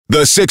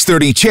The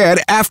 6:30 CHED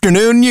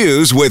Afternoon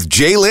News with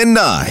Jaylen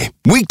Nye.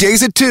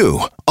 Weekdays at 2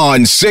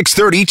 on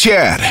 6:30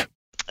 CHED.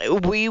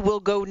 We will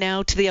go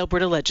now to the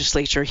Alberta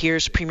Legislature.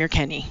 Here's Premier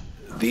Kenney.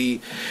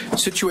 The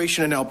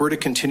situation in Alberta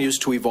continues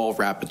to evolve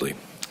rapidly.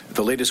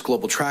 The latest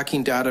global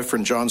tracking data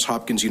from Johns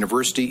Hopkins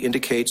University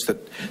indicates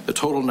that the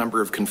total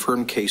number of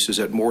confirmed cases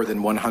at more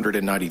than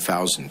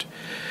 190,000.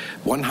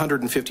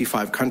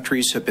 155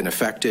 countries have been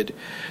affected.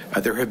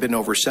 There have been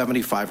over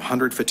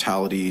 7,500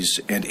 fatalities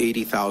and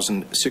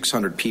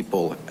 80,600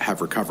 people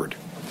have recovered.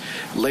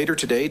 Later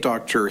today,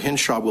 Dr.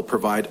 Hinshaw will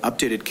provide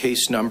updated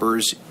case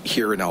numbers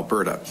here in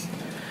Alberta.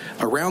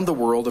 Around the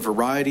world, a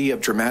variety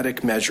of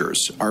dramatic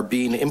measures are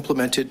being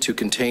implemented to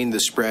contain the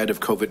spread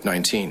of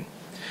COVID-19.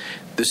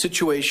 The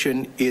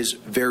situation is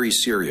very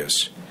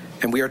serious,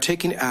 and we are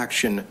taking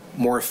action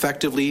more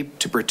effectively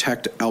to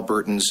protect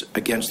Albertans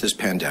against this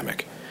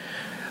pandemic.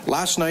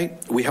 Last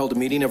night, we held a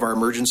meeting of our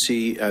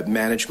Emergency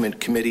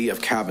Management Committee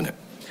of Cabinet,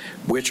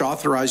 which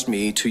authorized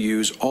me to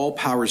use all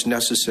powers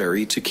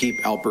necessary to keep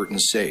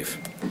Albertans safe.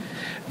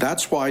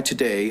 That's why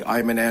today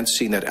I'm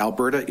announcing that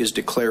Alberta is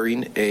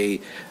declaring a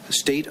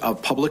state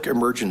of public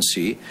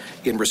emergency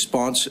in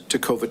response to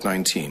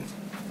COVID-19.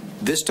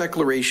 This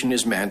declaration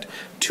is meant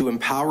to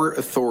empower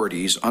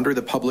authorities under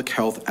the Public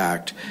Health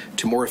Act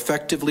to more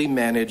effectively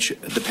manage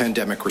the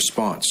pandemic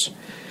response.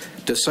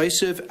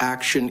 Decisive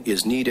action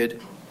is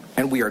needed,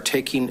 and we are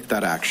taking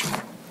that action.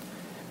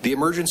 The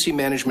Emergency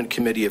Management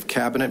Committee of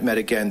Cabinet met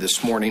again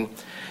this morning,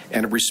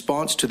 and in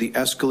response to the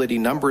escalating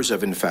numbers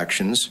of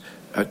infections,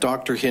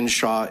 Dr.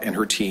 Hinshaw and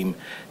her team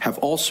have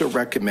also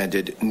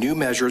recommended new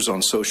measures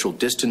on social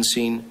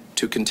distancing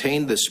to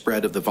contain the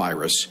spread of the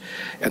virus,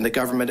 and the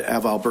government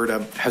of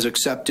Alberta has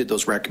accepted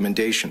those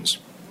recommendations.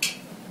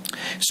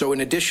 So in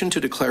addition to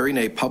declaring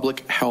a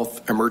public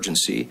health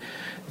emergency,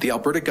 the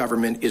Alberta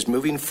government is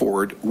moving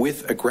forward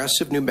with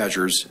aggressive new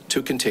measures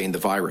to contain the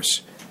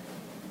virus.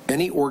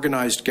 Any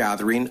organized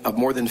gathering of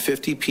more than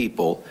 50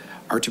 people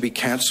are to be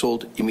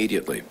cancelled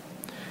immediately.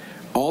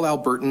 All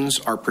Albertans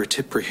are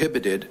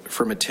prohibited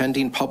from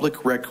attending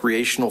public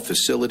recreational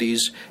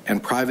facilities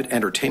and private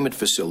entertainment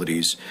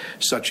facilities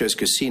such as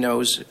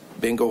casinos,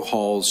 bingo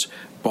halls,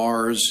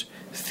 bars,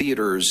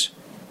 theaters,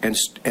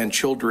 and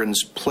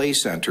children's play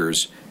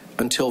centers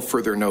until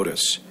further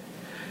notice.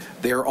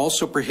 They are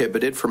also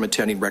prohibited from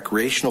attending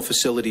recreational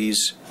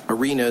facilities,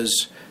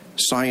 arenas,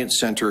 science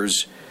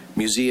centers,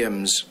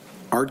 museums,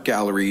 art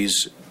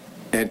galleries,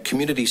 and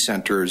community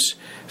centers,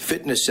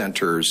 fitness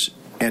centers,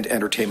 and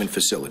entertainment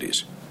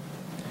facilities.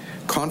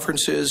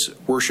 Conferences,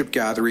 worship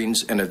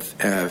gatherings, and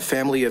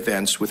family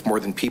events with more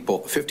than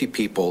 50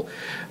 people,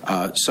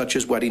 such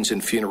as weddings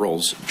and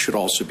funerals, should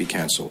also be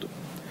cancelled.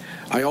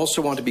 I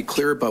also want to be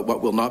clear about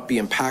what will not be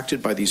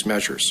impacted by these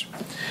measures.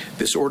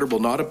 This order will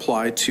not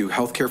apply to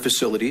healthcare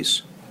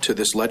facilities, to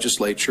this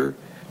legislature,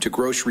 to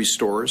grocery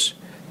stores,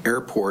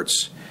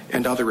 airports,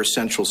 and other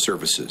essential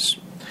services.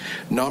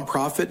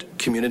 Nonprofit,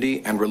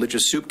 community, and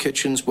religious soup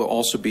kitchens will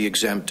also be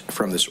exempt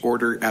from this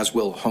order, as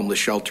will homeless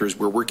shelters.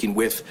 We're working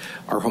with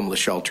our homeless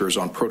shelters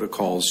on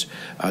protocols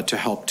to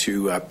help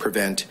to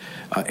prevent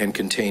and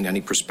contain any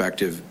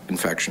prospective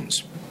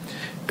infections.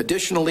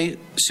 Additionally,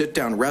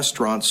 sit-down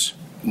restaurants,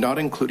 not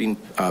including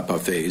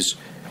buffets,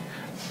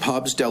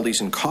 pubs, delis,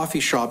 and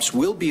coffee shops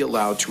will be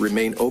allowed to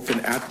remain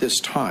open at this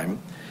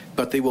time,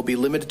 but they will be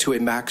limited to a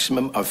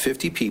maximum of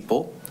 50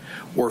 people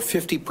or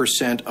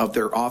 50% of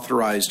their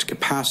authorized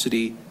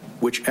capacity,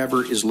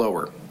 whichever is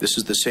lower. This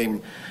is the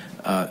same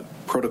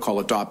protocol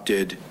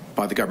adopted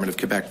by the Government of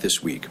Quebec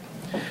this week.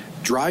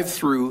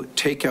 Drive-through,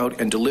 takeout,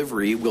 and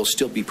delivery will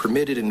still be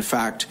permitted. In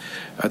fact,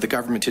 the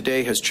government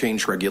today has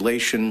changed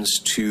regulations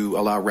to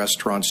allow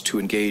restaurants to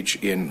engage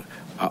in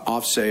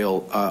off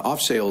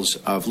sales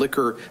of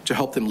liquor to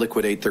help them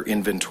liquidate their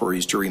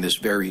inventories during this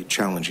very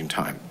challenging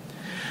time.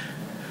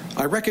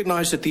 I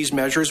recognize that these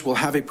measures will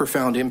have a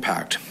profound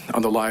impact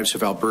on the lives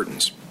of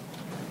Albertans,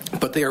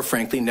 but they are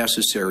frankly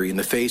necessary in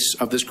the face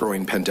of this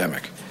growing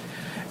pandemic.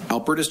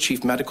 Alberta's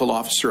Chief Medical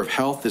Officer of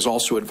Health is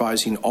also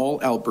advising all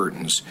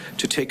Albertans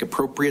to take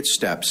appropriate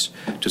steps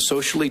to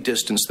socially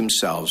distance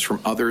themselves from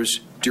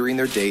others during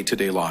their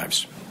day-to-day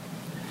lives.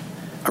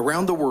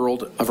 Around the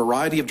world, a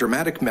variety of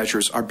dramatic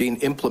measures are being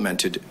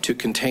implemented to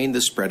contain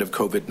the spread of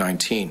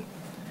COVID-19.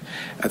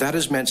 That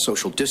has meant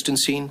social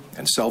distancing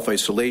and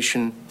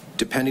self-isolation,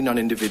 depending on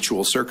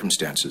individual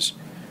circumstances.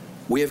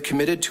 We have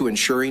committed to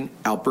ensuring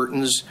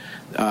Albertans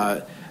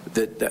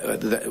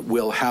that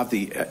will have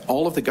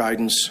all of the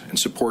guidance and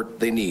support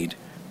they need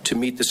to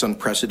meet this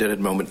unprecedented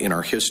moment in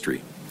our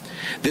history.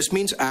 This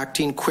means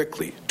acting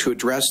quickly to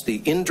address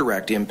the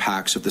indirect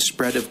impacts of the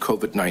spread of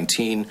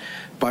COVID-19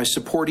 by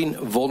supporting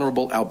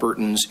vulnerable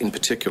Albertans in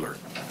particular.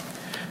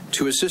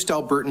 To assist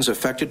Albertans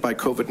affected by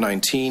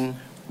COVID-19,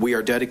 we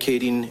are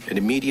dedicating an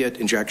immediate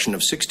injection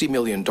of $60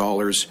 million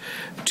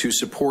to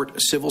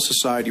support civil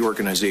society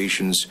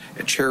organizations,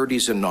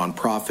 charities, and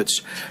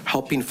nonprofits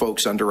helping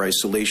folks under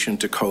isolation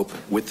to cope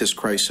with this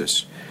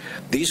crisis.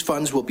 These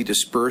funds will be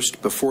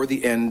dispersed before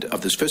the end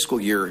of this fiscal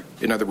year,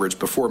 in other words,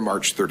 before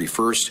March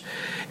 31st.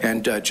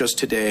 And just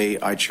today,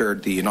 I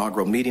chaired the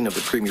inaugural meeting of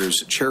the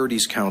Premier's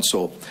Charities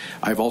Council.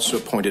 I've also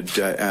appointed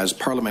as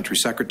Parliamentary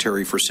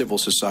Secretary for Civil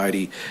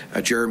Society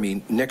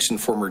Jeremy Nixon,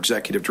 former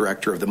Executive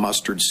Director of the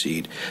Mustard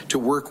Seed, to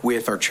work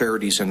with our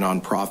charities and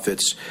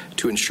nonprofits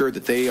to ensure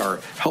that they are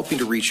helping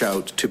to reach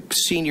out to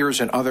seniors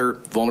and other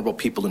vulnerable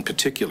people in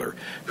particular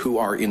who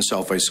are in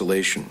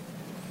self-isolation.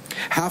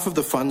 Half of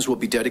the funds will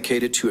be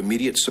dedicated to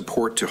immediate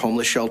support to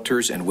homeless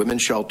shelters and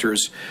women's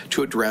shelters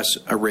to address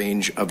a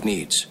range of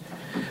needs.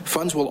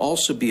 Funds will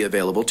also be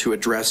available to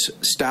address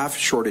staff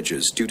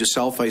shortages due to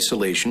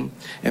self-isolation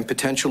and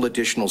potential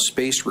additional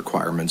space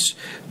requirements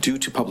due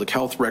to public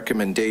health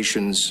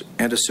recommendations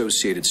and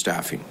associated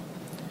staffing.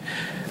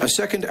 A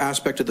second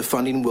aspect of the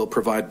funding will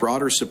provide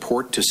broader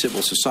support to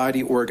civil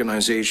society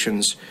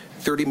organizations.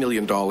 $30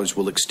 million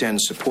will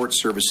extend support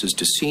services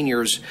to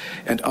seniors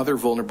and other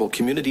vulnerable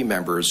community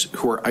members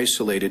who are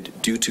isolated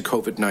due to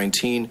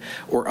COVID-19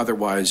 or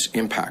otherwise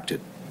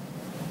impacted.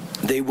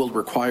 They will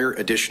require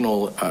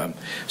additional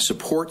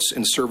supports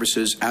and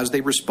services as they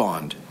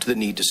respond to the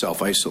need to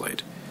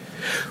self-isolate.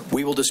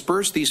 We will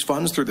disperse these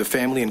funds through the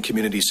Family and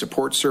Community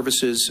Support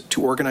Services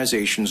to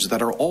organizations that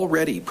are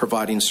already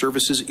providing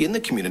services in the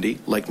community,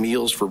 like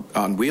Meals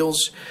on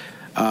Wheels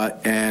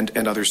and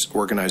other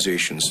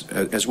organizations,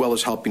 as well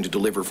as helping to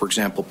deliver, for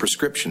example,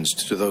 prescriptions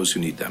to those who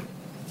need them.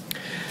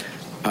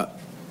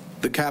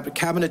 The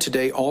Cabinet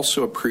today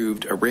also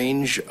approved a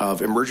range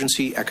of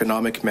emergency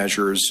economic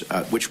measures,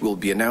 which we'll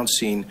be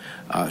announcing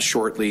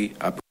shortly,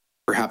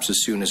 perhaps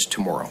as soon as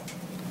tomorrow.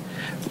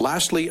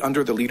 Lastly,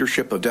 under the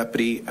leadership of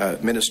Deputy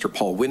Minister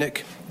Paul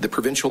Winnick, the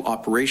Provincial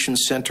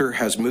Operations Centre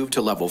has moved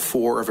to Level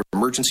 4 of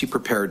emergency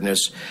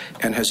preparedness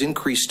and has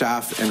increased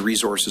staff and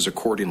resources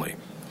accordingly.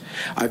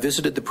 I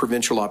visited the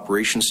Provincial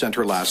Operations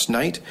Centre last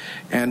night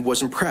and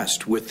was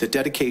impressed with the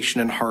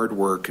dedication and hard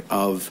work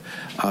of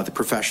the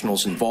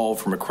professionals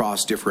involved from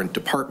across different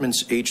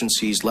departments,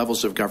 agencies,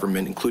 levels of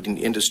government, including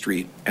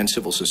industry and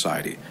civil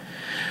society.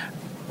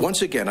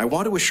 Once again, I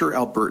want to assure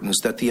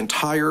Albertans that the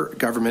entire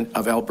government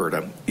of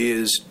Alberta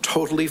is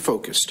totally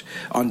focused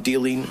on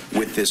dealing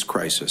with this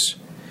crisis.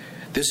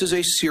 This is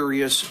a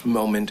serious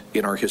moment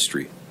in our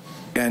history,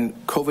 and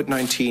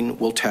COVID-19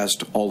 will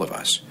test all of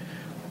us.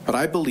 But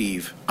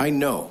I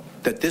know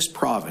that this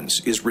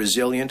province is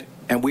resilient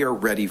and we are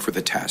ready for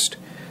the test.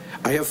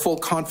 I have full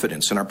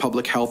confidence in our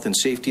public health and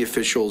safety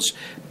officials,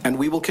 and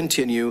we will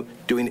continue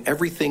doing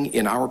everything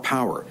in our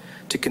power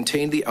to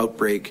contain the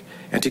outbreak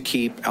and to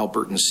keep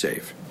Albertans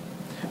safe.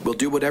 We'll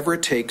do whatever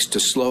it takes to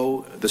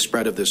slow the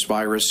spread of this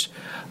virus,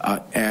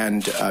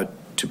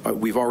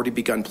 we've already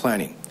begun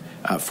planning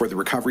for the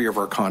recovery of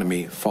our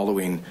economy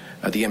following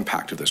the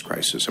impact of this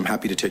crisis. I'm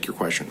happy to take your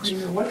questions.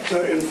 What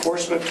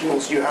enforcement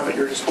tools do you have at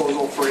your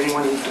disposal for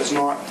anyone who does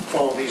not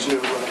follow these new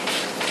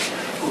rules?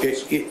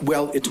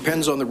 It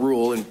depends on the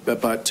rule,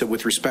 but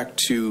with respect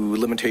to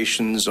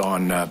limitations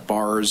on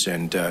bars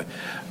and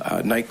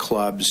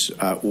nightclubs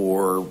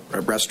or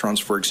restaurants,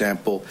 for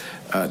example,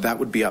 that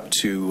would be up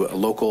to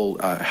local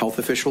health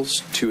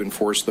officials to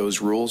enforce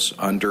those rules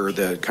under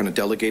the kind of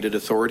delegated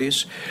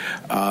authorities.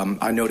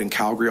 I note in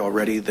Calgary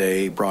already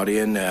they brought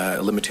in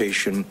a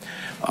limitation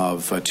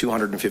of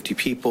 250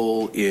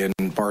 people in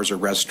bars or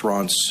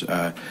restaurants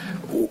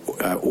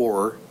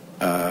or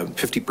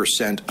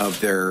 50%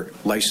 of their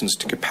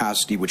licensed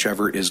capacity,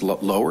 whichever is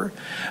lower.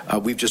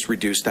 We've just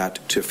reduced that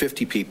to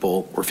 50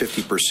 people or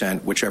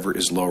 50%, whichever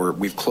is lower.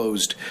 We've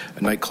closed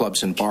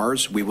nightclubs and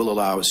bars. We will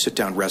allow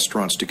sit-down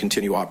restaurants to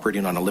continue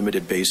operating on a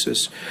limited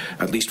basis,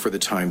 at least for the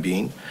time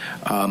being.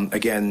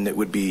 Again, it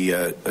would be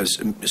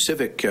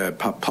civic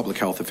public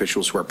health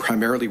officials who are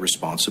primarily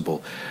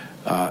responsible.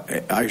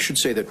 I should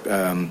say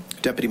that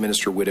Deputy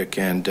Minister Whittock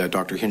and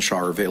Dr. Hinshaw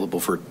are available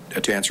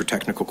to answer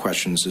technical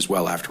questions as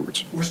well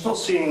afterwards. We're still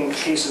seeing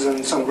cases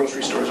in some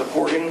grocery stores of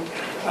hoarding.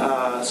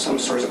 Some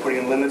stores are putting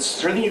in limits.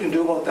 Is there anything you can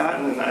do about that?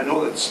 And I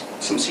know that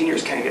some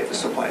seniors can't get the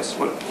supplies.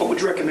 What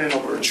would you recommend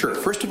over? Sure.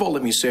 First of all,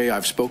 let me say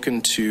I've spoken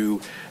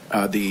to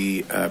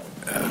the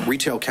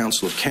Retail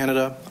Council of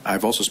Canada.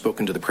 I've also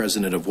spoken to the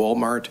president of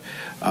Walmart,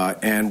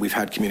 and we've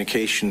had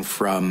communication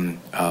from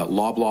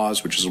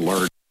Loblaws, which is a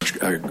large,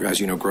 as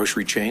you know,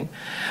 grocery chain.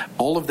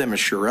 All of them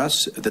assure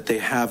us that they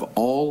have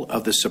all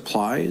of the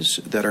supplies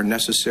that are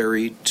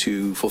necessary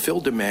to fulfill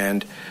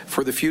demand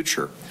for the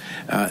future.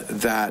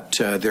 That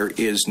there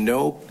is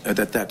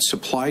that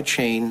supply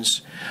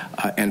chains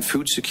and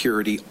food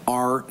security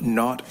are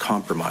not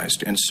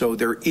compromised, and so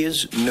there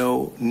is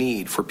no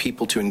need for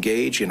people to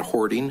engage in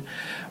hoarding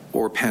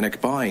or panic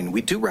buying.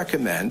 We do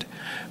recommend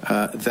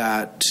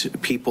that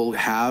people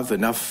have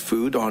enough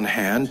food on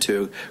hand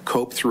to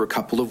cope through a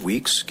couple of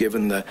weeks,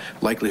 given the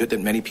likelihood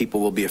that many people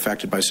will be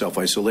affected by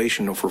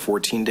self-isolation for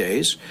 14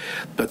 days.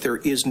 But there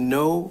is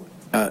no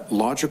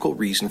logical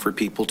reason for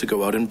people to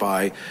go out and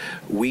buy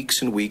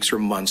weeks and weeks or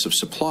months of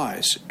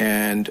supplies.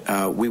 And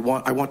I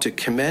want to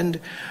commend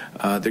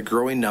the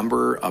growing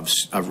number of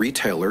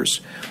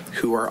retailers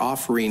who are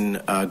offering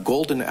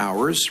golden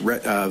hours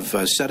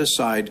of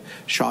set-aside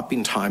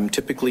shopping time,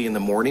 typically in the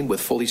morning with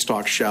fully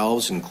stocked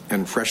shelves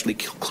and freshly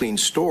cleaned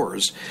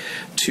stores,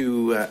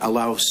 to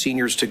allow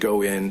seniors to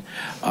go in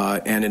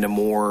and in a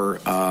more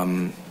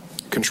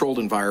controlled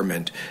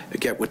environment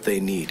get what they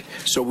need.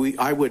 So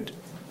I would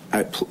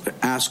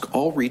ask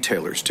all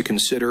retailers to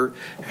consider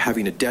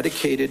having a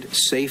dedicated,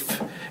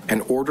 safe,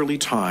 and orderly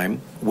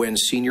time when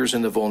seniors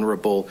and the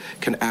vulnerable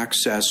can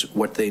access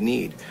what they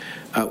need.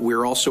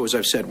 We're also, as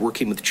I've said,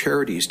 working with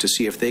charities to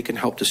see if they can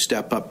help to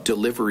step up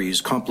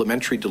deliveries,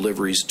 complimentary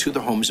deliveries to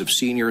the homes of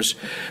seniors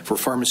for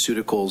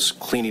pharmaceuticals,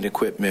 cleaning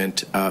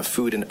equipment,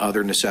 food, and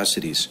other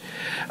necessities.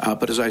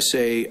 But as I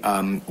say,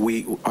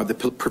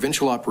 the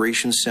Provincial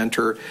Operations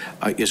Centre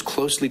is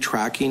closely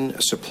tracking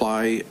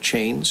supply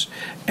chains,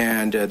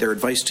 and their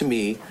advice to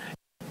me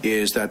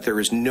is that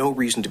there is no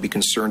reason to be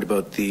concerned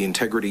about the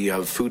integrity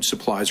of food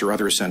supplies or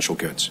other essential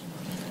goods.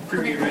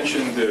 You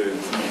mentioned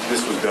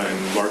this was done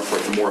in large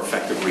part to more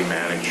effectively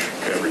manage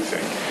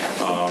everything.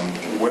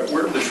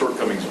 Where have the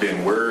shortcomings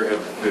been? Where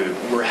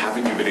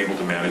haven't you been able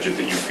to manage it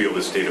that you feel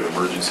the state of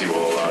emergency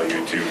will allow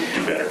you to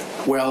do better?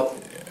 Well,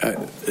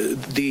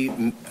 the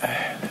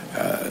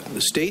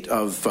state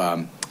of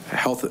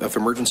health of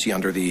emergency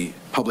under the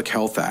Public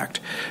Health Act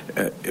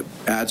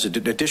adds an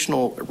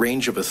additional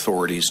range of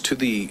authorities to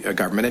the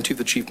government and to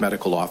the Chief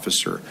Medical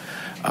Officer.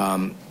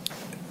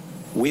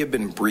 We have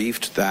been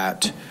briefed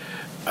that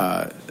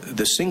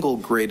the single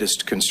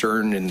greatest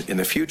concern in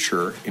the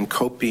future in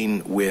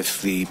coping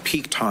with the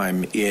peak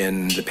time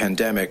in the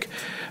pandemic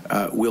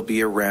will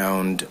be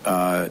around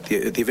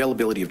the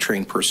availability of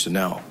trained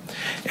personnel.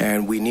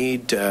 And we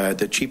need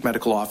the Chief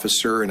Medical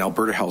Officer and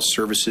Alberta Health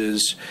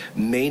Services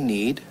may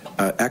need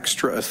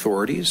extra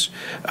authorities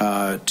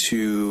for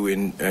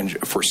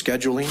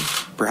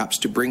scheduling, perhaps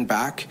to bring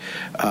back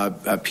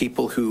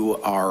people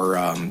who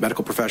are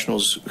medical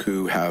professionals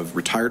who have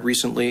retired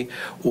recently,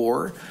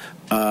 or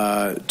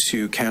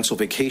to cancel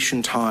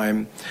vacation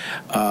time.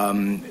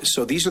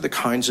 So these are the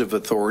kinds of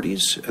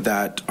authorities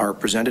that are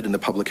presented in the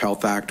Public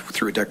Health Act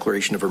through a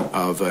declaration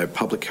of a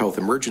public health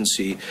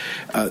emergency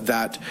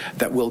that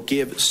will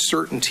give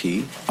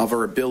certainty of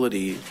our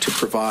ability to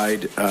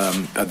provide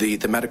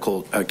the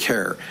medical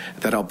care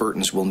that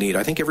Albertans will need.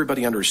 I think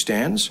everybody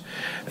understands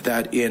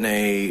that in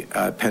a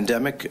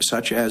pandemic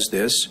such as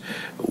this,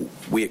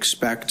 we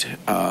expect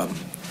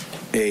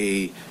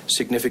a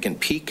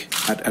significant peak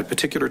at a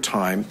particular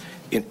time.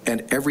 And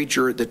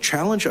the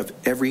challenge of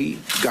every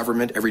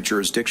government, every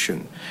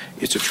jurisdiction,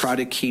 is to try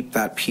to keep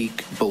that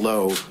peak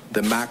below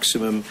the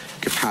maximum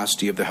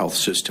capacity of the health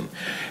system.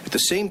 At the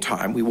same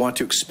time, we want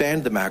to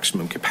expand the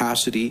maximum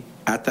capacity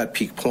at that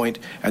peak point,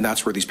 and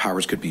that's where these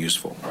powers could be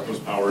useful. Are those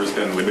powers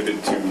then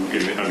limited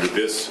to, under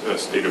this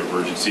state of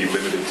emergency,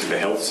 limited to the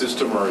health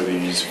system, or are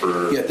these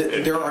for... Yeah,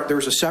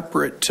 there's a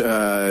separate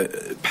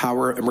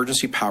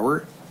emergency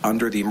power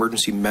under the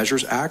Emergency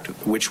Measures Act,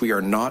 which we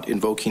are not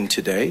invoking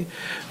today.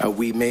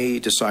 We may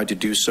decide to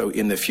do so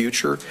in the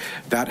future.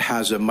 That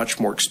has a much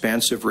more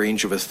expansive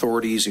range of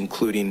authorities,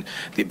 including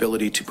the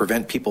ability to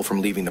prevent people from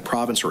leaving the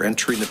province or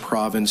entering the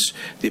province,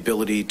 the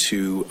ability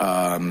to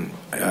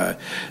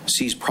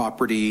seize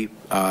property,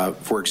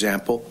 for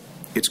example.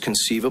 It's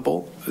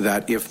conceivable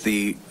that if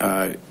the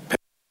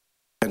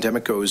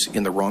pandemic goes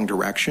in the wrong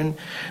direction,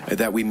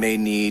 that we may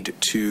need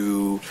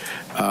to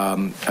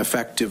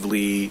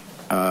effectively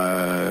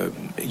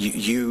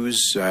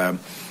use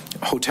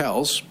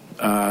hotels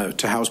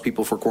to house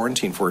people for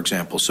quarantine, for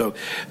example. So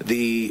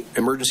the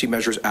Emergency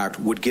Measures Act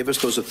would give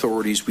us those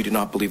authorities. We do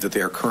not believe that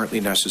they are currently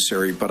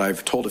necessary, but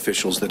I've told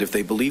officials that if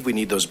they believe we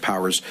need those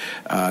powers,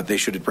 they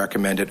should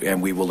recommend it,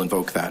 and we will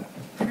invoke that.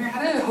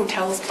 How do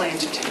hotels play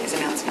into today's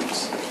announcement?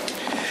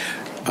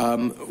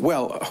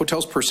 Well,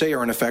 hotels per se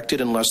are unaffected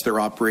unless they're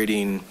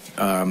operating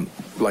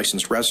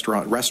licensed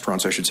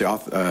restaurants, I should say,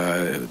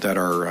 that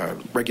are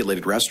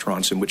regulated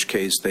restaurants, in which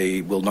case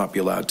they will not be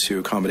allowed to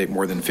accommodate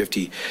more than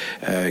 50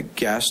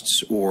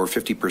 guests or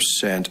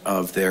 50%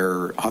 of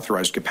their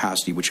authorized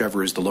capacity,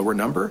 whichever is the lower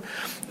number.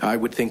 I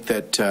would think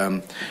that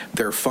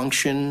their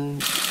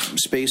function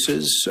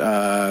spaces,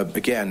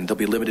 again, they'll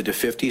be limited to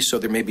 50, so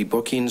there may be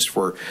bookings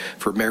for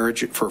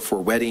marriage,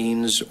 for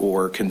weddings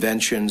or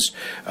conventions.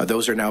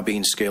 Those are now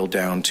being scaled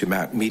down to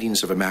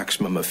meetings of a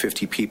maximum of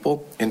 50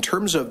 people. In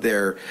terms of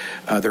their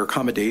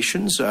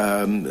accommodations,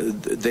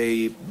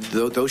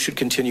 those should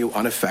continue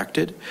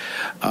unaffected.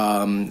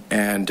 So in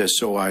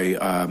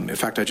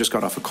fact, I just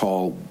got off a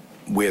call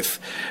with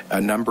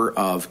a number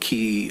of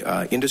key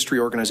industry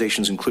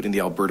organizations, including the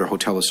Alberta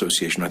Hotel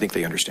Association. I think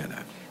they understand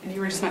that. And you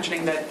were just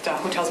mentioning that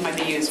hotels might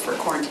be used for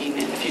quarantine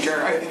in the future.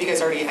 Have you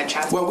guys already had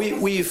chats? Well,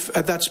 we've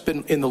that's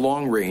been in the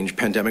long-range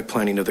pandemic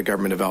planning of the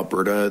government of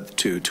Alberta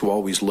to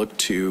always look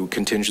to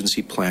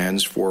contingency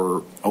plans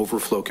for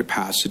overflow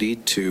capacity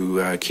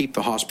to keep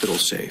the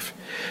hospitals safe.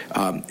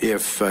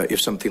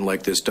 If something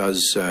like this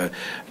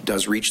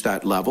does reach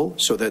that level,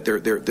 so that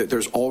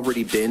there's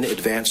already been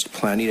advanced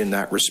planning in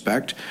that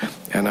respect.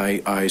 And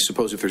I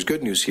suppose if there's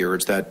good news here,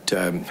 it's that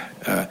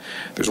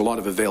there's a lot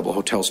of available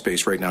hotel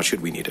space right now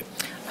should we need it.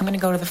 I'm going to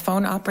go to the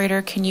phone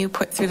operator. Can you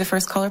put through the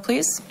first caller,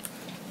 please?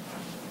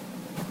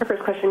 Our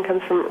first question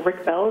comes from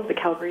Rick Bell of the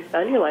Calgary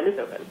Sun. Your line is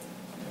open.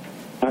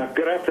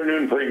 Good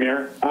afternoon,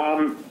 Premier.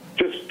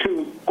 Just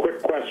two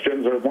quick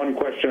questions, or one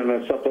question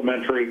and a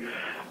supplementary.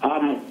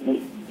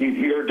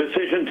 Your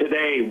decision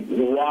today,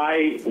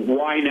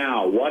 why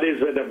now? What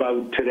is it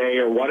about today,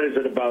 or what is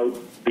it about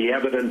the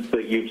evidence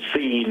that you've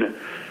seen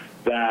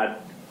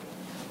that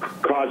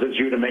causes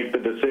you to make the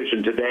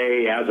decision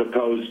today as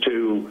opposed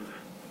to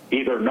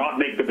either not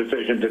make the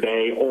decision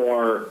today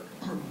or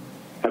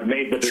have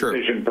made the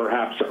decision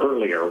perhaps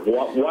earlier?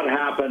 What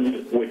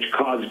happened which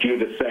caused you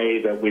to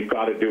say that we've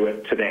got to do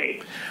it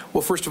today?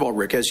 Well, first of all,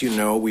 Rick, as you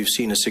know, we've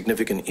seen a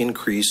significant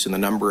increase in the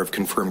number of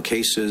confirmed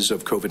cases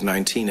of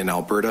COVID-19 in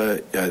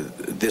Alberta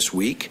this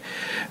week.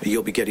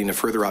 You'll be getting a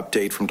further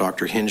update from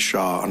Dr.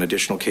 Hinshaw on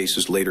additional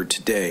cases later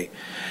today.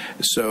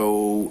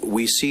 So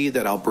we see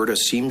that Alberta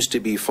seems to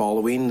be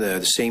following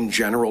the same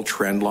general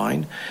trend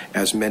line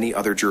as many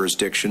other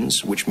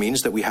jurisdictions, which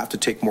means that we have to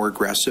take more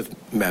aggressive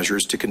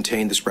measures to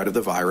contain the spread of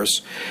the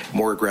virus,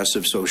 more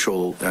aggressive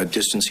social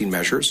distancing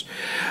measures.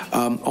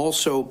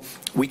 Also,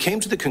 we came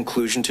to the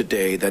conclusion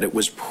today that it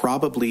was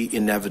probably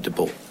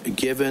inevitable,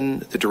 given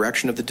the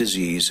direction of the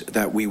disease,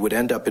 that we would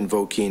end up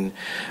invoking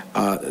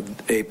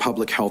a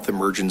public health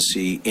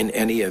emergency in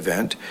any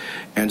event.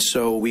 And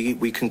so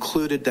we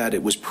concluded that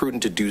it was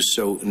prudent to do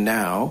so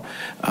now,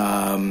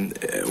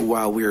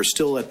 while we are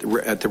still at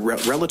the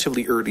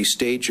relatively early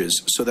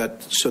stages, so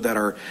that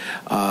our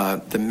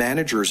the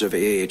managers of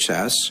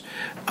AHS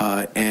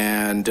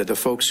and the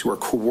folks who are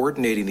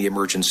coordinating the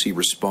emergency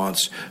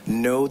response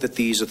know that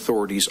these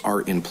authorities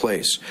are in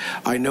place.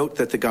 I note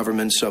that the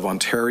governments of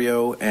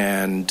Ontario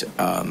and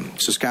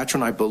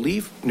Saskatchewan, I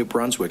believe New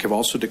Brunswick, have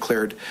also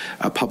declared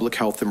public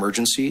health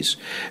emergencies.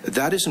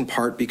 That is in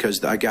part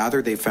because I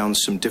gather they found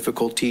some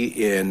difficulty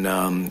in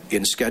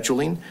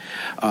scheduling,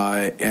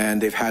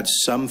 and they've had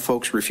some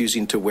folks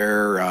refusing to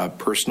wear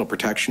personal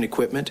protection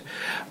equipment,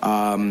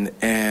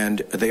 and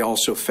they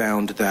also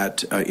found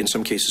that in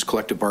some cases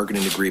collective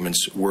bargaining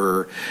agreements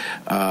were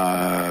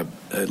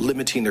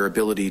limiting their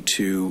ability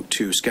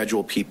to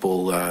schedule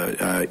people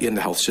in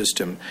the health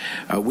system.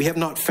 We have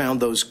not found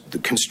those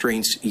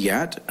constraints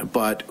yet,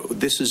 but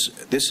this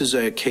is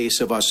a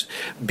case of us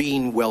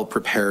being well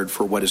prepared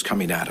for what is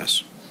coming at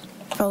us.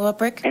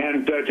 Follow-up, Rick?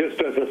 And just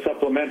as a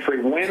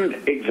supplementary,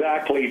 when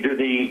exactly do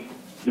the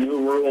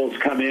new rules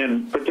come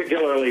in,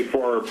 particularly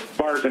for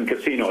bars and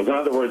casinos? In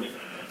other words,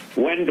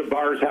 when do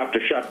bars have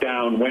to shut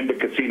down? When do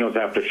casinos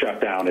have to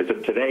shut down? Is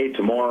it today,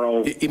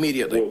 tomorrow?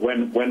 Immediately.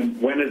 When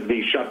is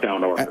the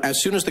shutdown order?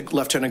 As soon as the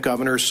Lieutenant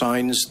Governor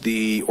signs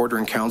the order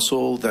in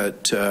council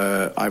that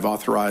I've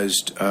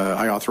authorized,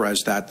 I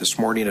authorized that this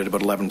morning at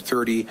about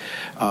 11:30,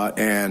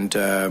 and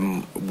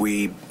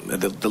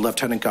the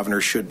Lieutenant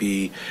Governor should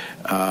be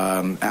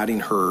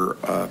adding her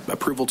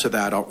approval to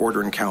that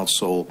order in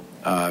council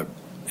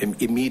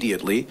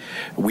immediately.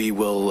 We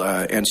will,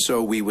 and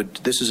so we would.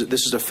 This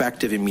is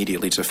effective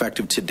immediately. It's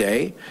effective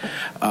today,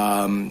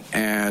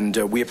 and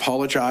we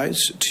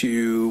apologize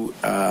to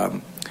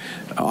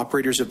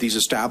operators of these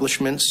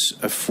establishments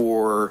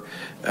for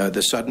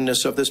the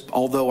suddenness of this,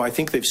 although I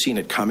think they've seen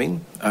it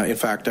coming. In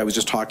fact, I was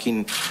just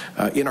talking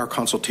in our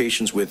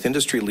consultations with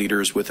industry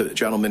leaders with a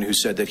gentleman who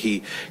said that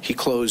he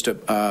closed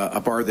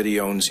a bar that he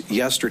owns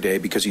yesterday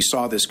because he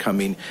saw this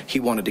coming. He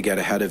wanted to get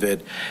ahead of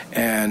it,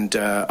 and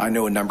I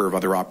know a number of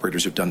other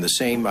operators have done the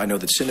same. I know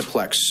that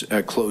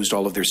Cineplex closed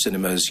all of their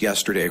cinemas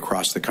yesterday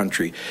across the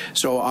country.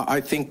 So I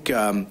think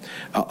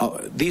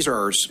these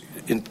are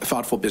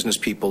thoughtful business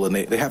people, and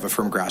they have a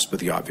firm grasp of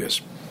the obvious.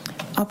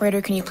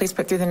 Operator, can you please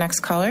put through the next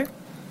caller?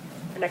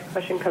 The next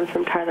question comes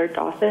from Tyler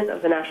Dawson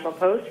of the National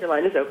Post. Your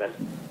line is open.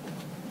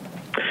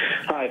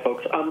 Hi,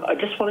 folks. I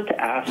just wanted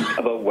to ask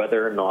about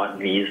whether or not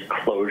these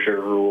closure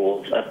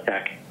rules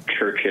affect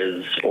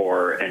churches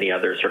or any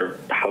other sort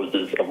of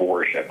houses of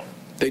worship.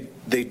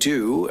 They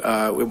do,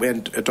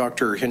 and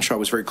Dr. Hinshaw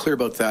was very clear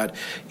about that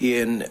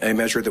in a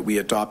measure that we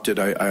adopted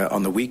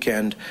on the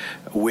weekend,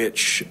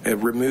 which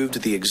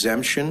removed the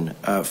exemption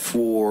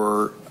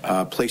for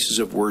places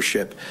of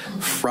worship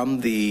from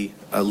the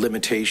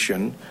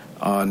limitation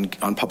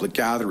public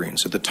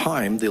gatherings. At the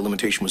time, the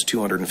limitation was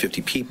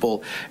 250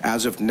 people.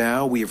 As of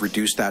now, we have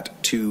reduced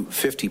that to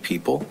 50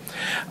 people,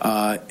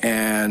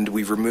 and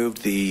we've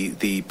removed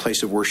the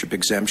place of worship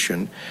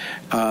exemption.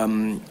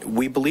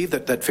 We believe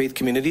that faith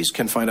communities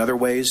can find other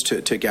ways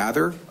to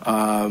gather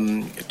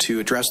to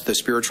address the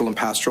spiritual and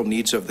pastoral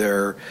needs of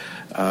their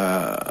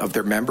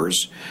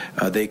members.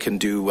 They can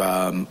do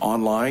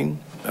online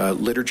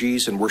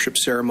liturgies and worship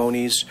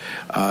ceremonies,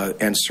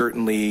 and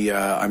certainly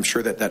I'm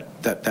sure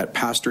that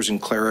pastors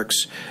and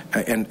clerics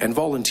and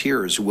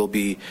volunteers will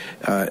be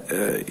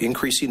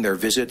increasing their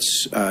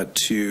visits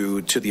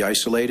to the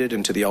isolated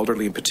and to the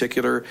elderly in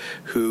particular,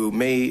 who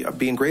may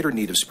be in greater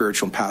need of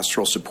spiritual and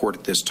pastoral support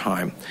at this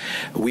time.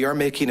 We are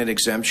making an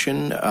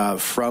exemption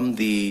from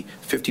the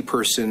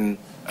 50-person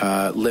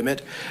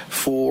limit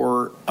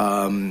for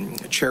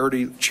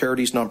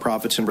charities,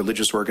 nonprofits, and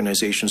religious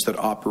organizations that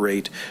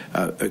operate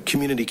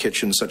community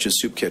kitchens such as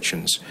soup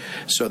kitchens.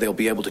 So they'll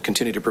be able to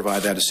continue to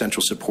provide that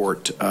essential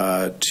support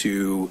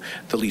to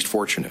the least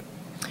fortunate.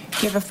 Do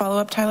you have a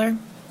follow-up, Tyler?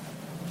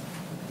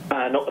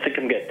 No, I think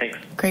I'm good. Thanks.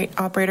 Great.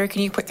 Operator,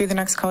 can you put through the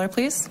next caller,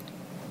 please?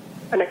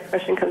 Our next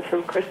question comes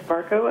from Chris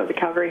Barco of the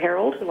Calgary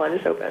Herald. The line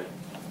is open.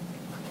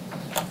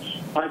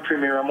 Hi,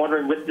 Premier. I'm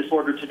wondering, with this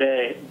order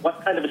today,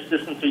 what kind of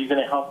assistance are you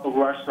going to help the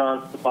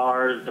restaurants, the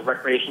bars, the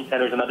recreation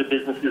centers, and other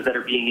businesses that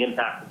are being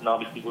impacted and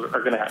obviously are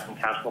going to have some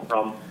cash flow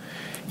problems?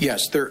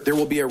 Yes, there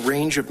will be a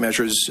range of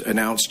measures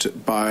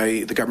announced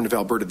by the Government of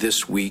Alberta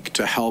this week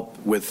to help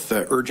with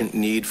the urgent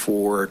need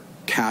for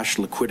cash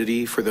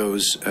liquidity for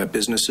those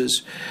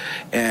businesses.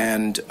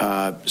 And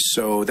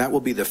so that will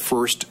be the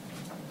first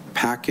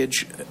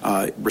package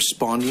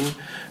responding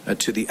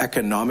to the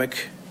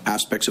economic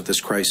aspects of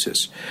this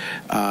crisis.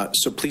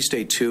 So please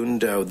stay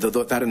tuned.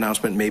 That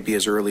announcement may be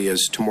as early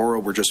as tomorrow.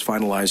 We're just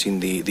finalizing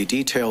the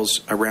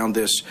details around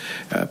this.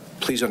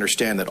 Please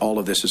understand that all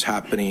of this is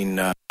happening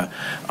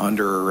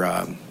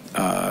under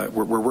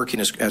we're working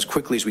as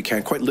quickly as we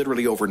can, quite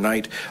literally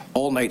overnight,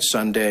 all night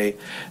Sunday.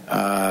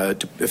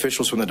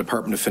 Officials from the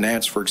Department of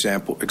Finance, for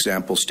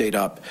example, stayed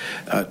up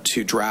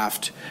to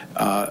draft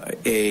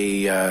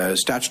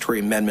statutory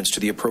amendments to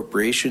the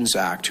Appropriations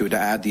Act to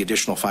add the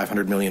additional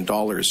 $500 million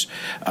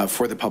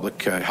for the public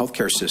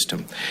healthcare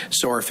system.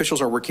 So our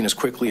officials are working as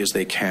quickly as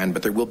they can,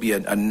 but there will be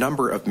a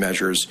number of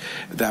measures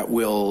that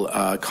will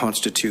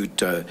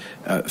constitute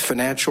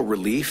financial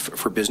relief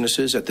for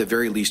businesses, at the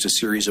very least a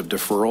series of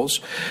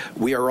deferrals.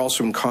 We are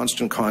also in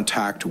constant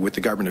contact with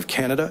the Government of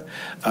Canada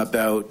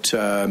about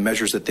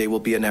measures that they will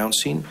be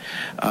announcing.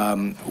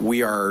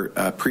 We are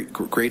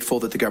grateful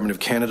that the Government of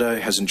Canada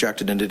has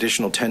injected an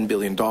additional $10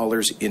 billion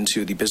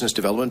into the Business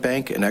Development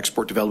Bank and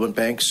Export Development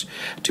Banks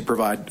to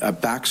provide a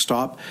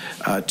backstop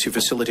to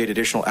facilitate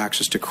additional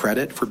access to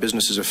credit for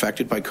businesses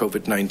affected by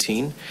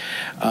COVID-19.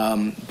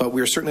 But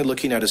we are certainly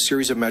looking at a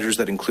series of measures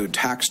that include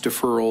tax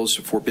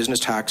deferrals for business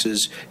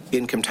taxes,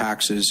 income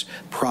taxes,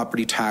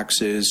 property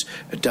taxes,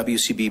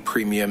 WCB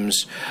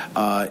premiums,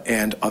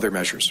 and other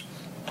measures.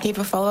 Do you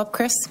have a follow-up,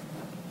 Chris?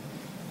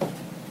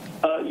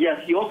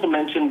 Yes, you also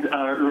mentioned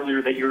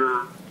earlier that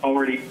you're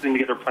already putting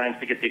together plans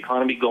to get the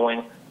economy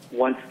going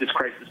once this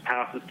crisis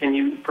passes. Can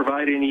you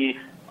provide any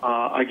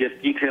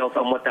details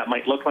on what that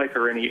might look like,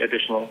 or any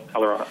additional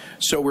color on it?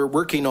 So we're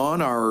working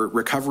on our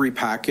recovery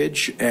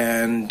package,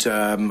 and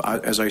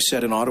as I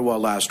said in Ottawa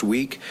last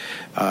week,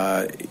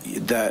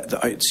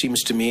 it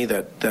seems to me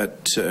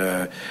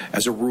that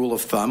as a rule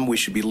of thumb, we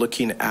should be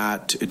looking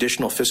at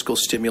additional fiscal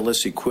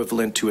stimulus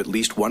equivalent to at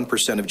least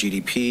 1% of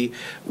GDP,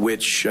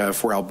 which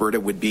for Alberta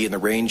would be in the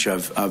range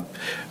of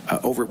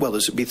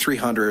this would be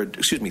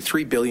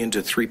 $3 billion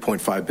to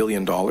 $3.5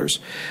 billion.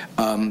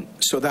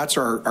 So that's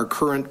our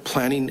current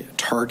planning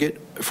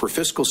target for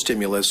fiscal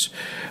stimulus.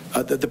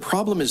 The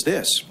problem is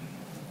this.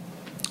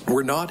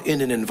 We're not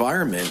in an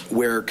environment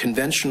where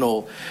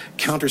conventional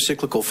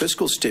countercyclical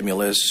fiscal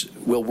stimulus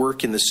will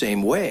work in the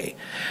same way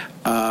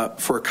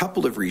for a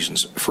couple of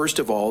reasons. First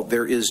of all,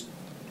 there is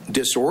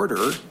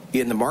disorder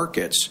in the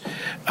markets.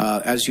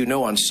 As you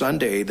know, on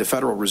Sunday, the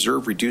Federal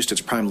Reserve reduced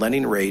its prime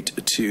lending rate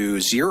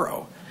to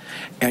 0.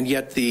 And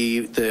yet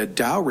the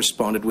Dow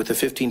responded with a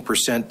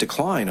 15%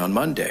 decline on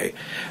Monday.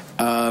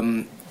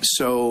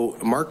 So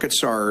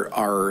markets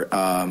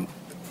are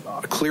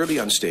clearly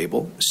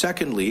unstable.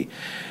 Secondly,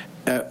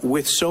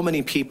 with so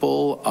many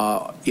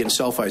people in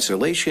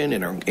self-isolation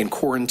and in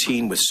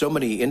quarantine, with so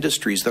many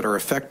industries that are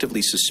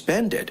effectively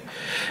suspended,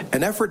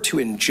 an effort to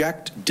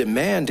inject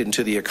demand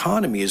into the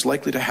economy is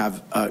likely to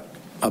have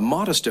a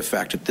modest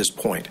effect at this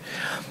point.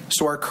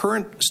 So our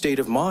current state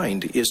of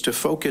mind is to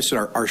focus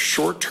our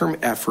short-term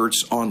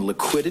efforts on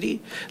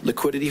liquidity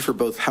for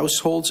both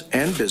households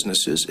and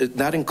businesses.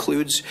 That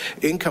includes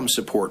income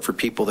support for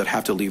people that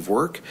have to leave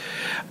work.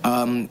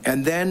 And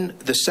then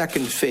the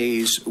second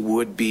phase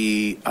would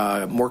be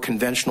more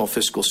conventional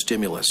fiscal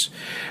stimulus.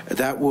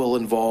 That will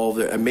involve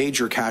a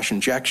major cash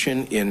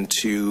injection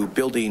into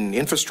building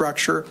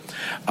infrastructure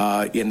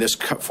in this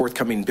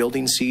forthcoming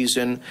building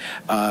season,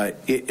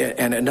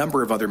 and a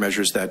number of other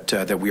measures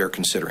that we are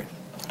considering.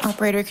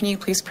 Operator, can you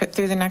please put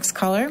through the next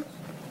caller?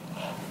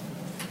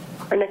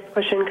 Our next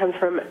question comes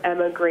from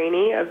Emma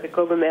Graney of the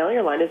Globe and Mail.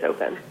 Your line is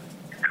open.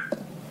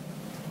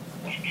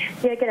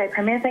 Yeah, g'day,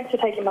 Premier. Thanks for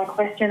taking my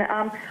question.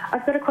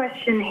 I've got a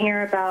question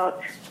here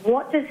about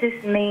what does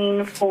this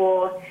mean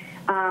for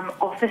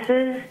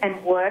officers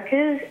and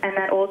workers, and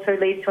that also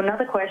leads to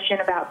another question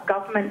about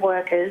government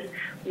workers,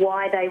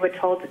 why they were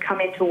told to come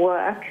into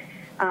work.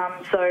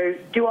 So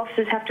do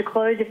offices have to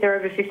close if there are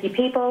over 50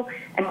 people,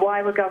 and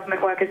why were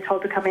government workers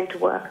told to come into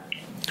work?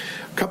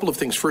 A couple of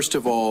things. First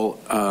of all,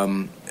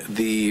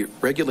 the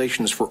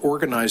regulations for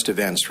organized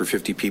events for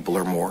 50 people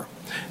or more.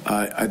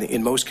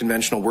 In most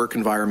conventional work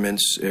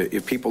environments,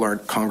 if people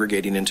aren't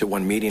congregating into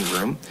one meeting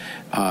room,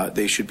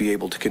 they should be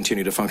able to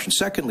continue to function.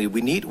 Secondly,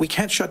 we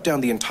can't shut down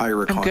the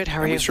entire economy. I'm good.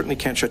 How are you? We certainly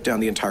can't shut down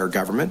the entire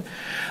government.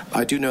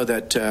 I do know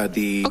that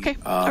the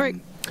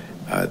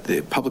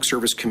Public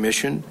Service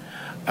Commission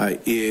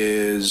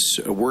is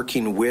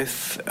working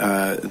with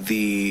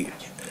the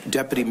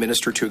Deputy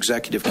Minister to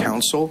Executive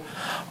Council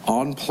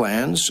on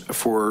plans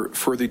for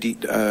further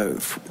to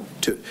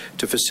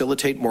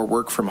facilitate more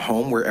work from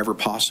home wherever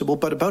possible.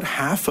 But about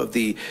half of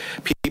the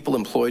people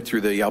employed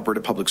through the Alberta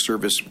Public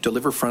Service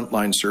deliver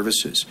frontline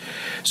services.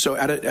 So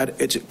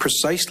it's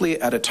precisely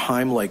at a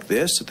time like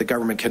this that the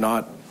government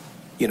cannot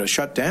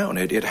shut down.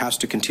 It has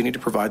to continue to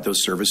provide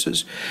those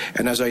services.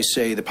 And as I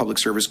say, the Public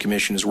Service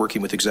Commission is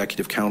working with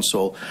Executive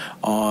Council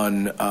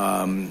on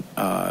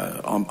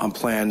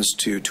plans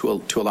to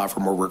allow for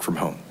more work from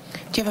home.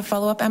 Do you have a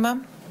follow-up,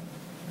 Emma?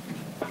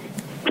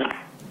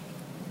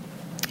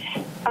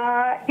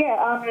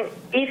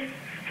 If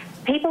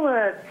people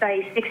are,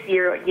 say, 60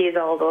 years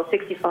old or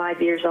 65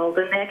 years old,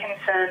 and they're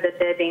concerned that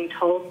they're being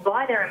told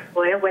by their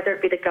employer, whether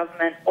it be the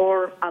government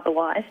or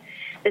otherwise,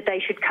 that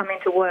they should come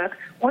into work,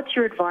 what's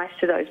your advice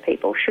to those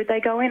people? Should they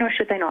go in or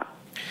should they not?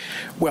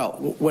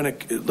 Well,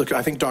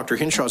 I think Dr.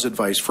 Hinshaw's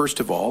advice, first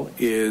of all,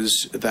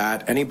 is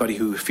that anybody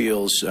who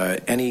feels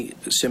any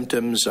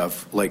symptoms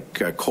of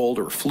cold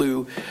or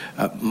flu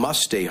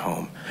must stay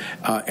home.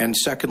 And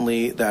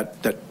secondly,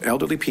 that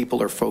elderly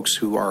people or folks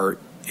who are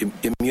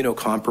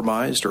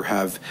immunocompromised or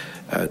have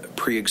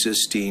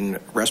pre-existing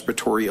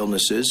respiratory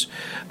illnesses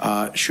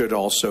should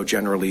also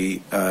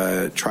generally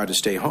try to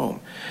stay home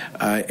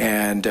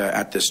and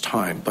at this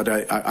time. But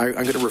I'm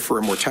going to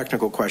refer more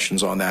technical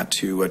questions on that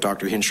to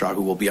Dr. Hinshaw,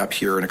 who will be up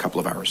here in a couple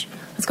of hours.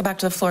 Let's go back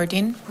to the floor.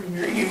 Dean?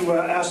 You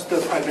asked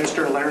the Prime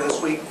Minister in a letter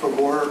this week for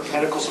more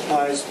medical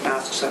supplies,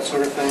 masks, that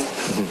sort of thing.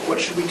 What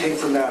should we take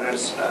from that?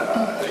 Is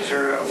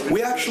there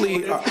we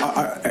actually,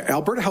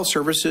 Alberta Health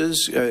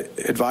Services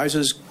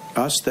advises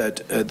us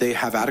that they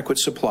have adequate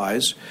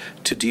supplies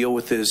to deal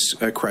with this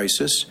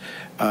crisis.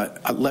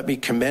 Let me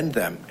commend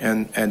them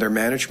and their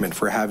management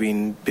for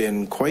having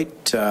been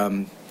quite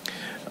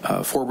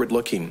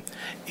forward-looking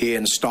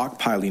in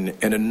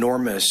stockpiling an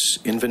enormous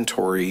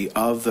inventory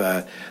of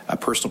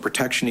personal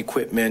protection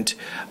equipment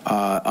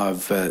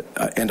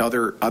and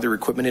other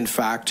equipment. In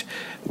fact,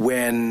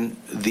 when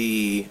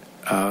the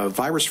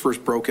virus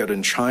first broke out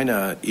in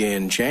China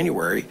in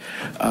January,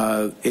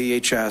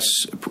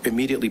 AHS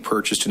immediately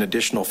purchased an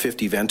additional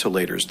 50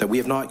 ventilators that we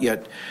have not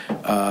yet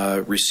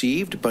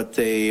received, but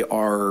they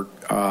are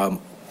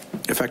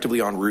effectively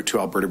en route to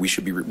Alberta.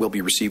 We'll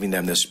be receiving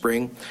them this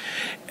spring.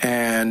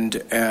 And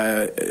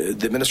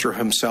the Minister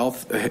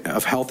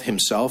of Health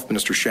himself,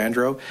 Minister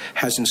Shandro,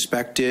 has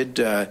inspected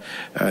the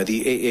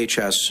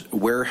AHS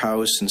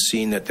warehouse and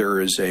seen that there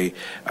is a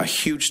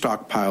huge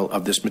stockpile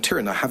of this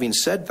material. Now, having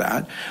said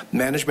that,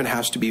 management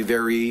has to be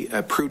very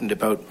prudent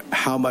about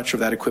how much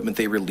of that equipment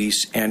they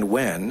release and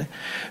when,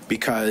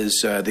 because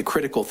the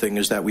critical thing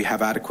is that we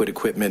have adequate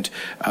equipment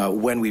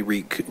when we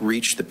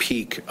reach the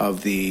peak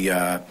of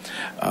the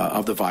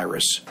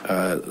virus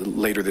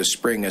later this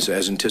spring as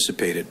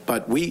anticipated.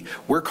 But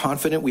we're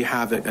confident we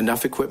have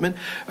enough equipment.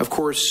 Of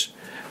course,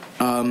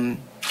 what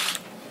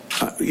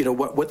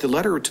the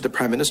letter to the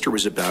Prime Minister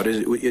was about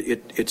is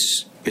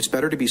it's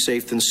better to be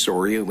safe than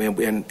sorry,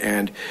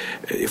 and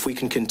if we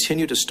can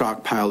continue to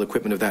stockpile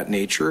equipment of that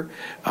nature,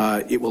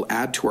 it will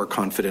add to our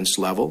confidence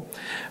level.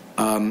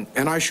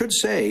 And I should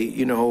say,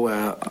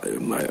 of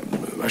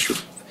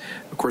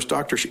course,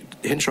 Dr.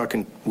 Hinshaw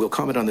will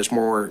comment on this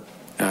more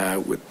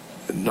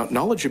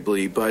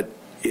knowledgeably, but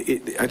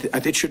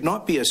it should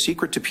not be a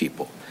secret to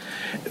people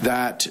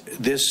that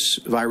this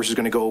virus is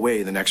going to go away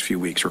in the next few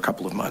weeks or a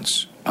couple of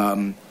months.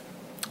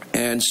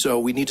 And so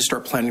we need to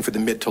start planning for the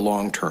mid to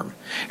long term.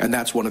 And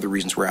that's one of the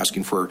reasons we're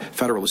asking for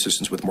federal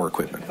assistance with more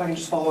equipment. If I can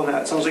just follow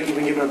that, it sounds like you've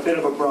been given a bit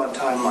of a broad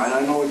timeline.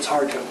 I know it's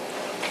hard to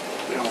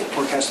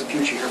forecast the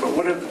future here, but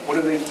what have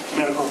the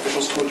medical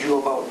officials told you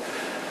about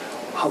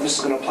how this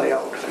is going to play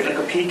out? Like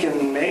a peak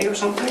in May or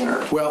something?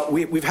 Or? Well,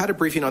 we've had a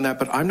briefing on that,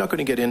 but I'm not going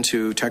to get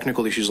into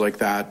technical issues like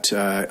that.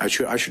 I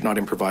should not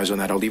improvise on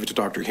that. I'll leave it to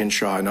Dr.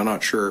 Hinshaw, and I'm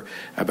not sure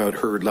about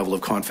her level of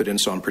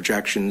confidence on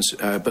projections.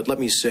 But let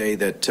me say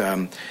that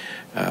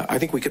I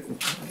think we could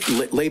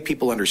lay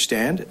people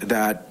understand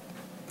that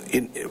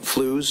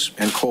flus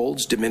and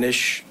colds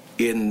diminish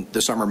in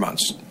the summer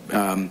months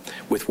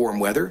with warm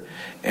weather,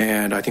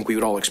 and I think we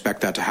would all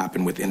expect that to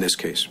happen in this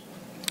case.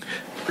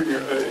 Premier,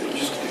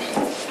 just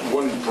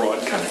one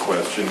broad kind of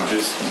question,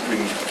 just when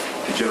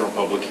the general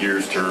public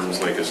hears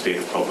terms like a state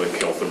of public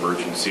health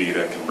emergency,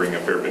 that can bring a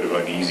fair bit of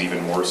unease,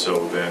 even more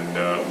so than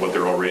what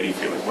they're already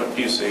feeling. What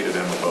do you say to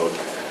them about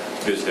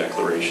this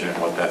declaration and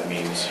what that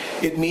means?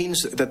 It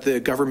means that the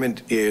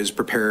government is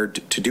prepared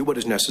to do what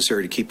is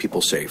necessary to keep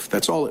people safe.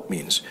 That's all it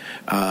means.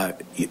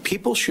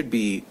 People should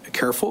be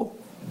careful,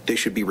 they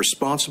should be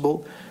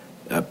responsible,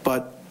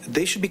 but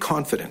they should be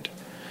confident.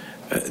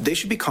 They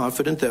should be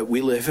confident that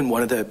we live in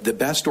one of the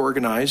best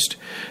organized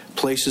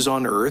places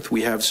on earth.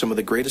 We have some of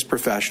the greatest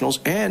professionals,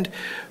 and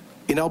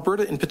in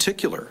Alberta in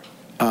particular.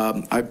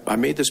 I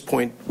made this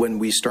point when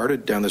we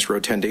started down this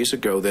road 10 days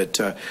ago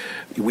that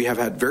we have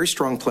had very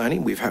strong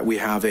planning. We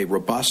have a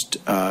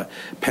robust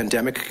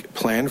pandemic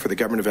plan for the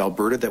government of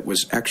Alberta that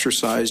was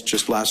exercised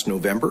just last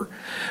November.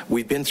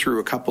 We've been through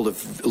a couple of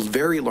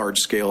very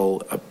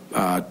large-scale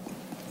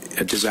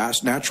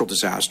natural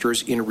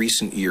disasters in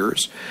recent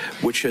years,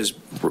 which has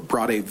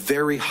brought a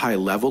very high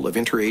level of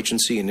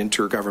interagency and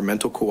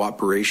intergovernmental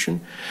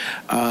cooperation.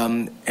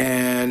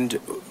 And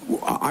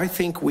I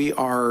think we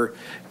are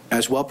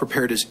as well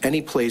prepared as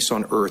any place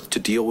on earth to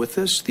deal with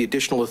this. The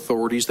additional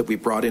authorities that we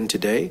brought in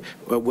today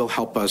will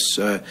help us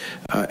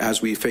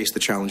as we face the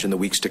challenge in the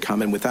weeks to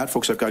come. And with that,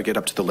 folks, I've got to get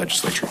up to the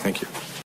legislature. Thank you.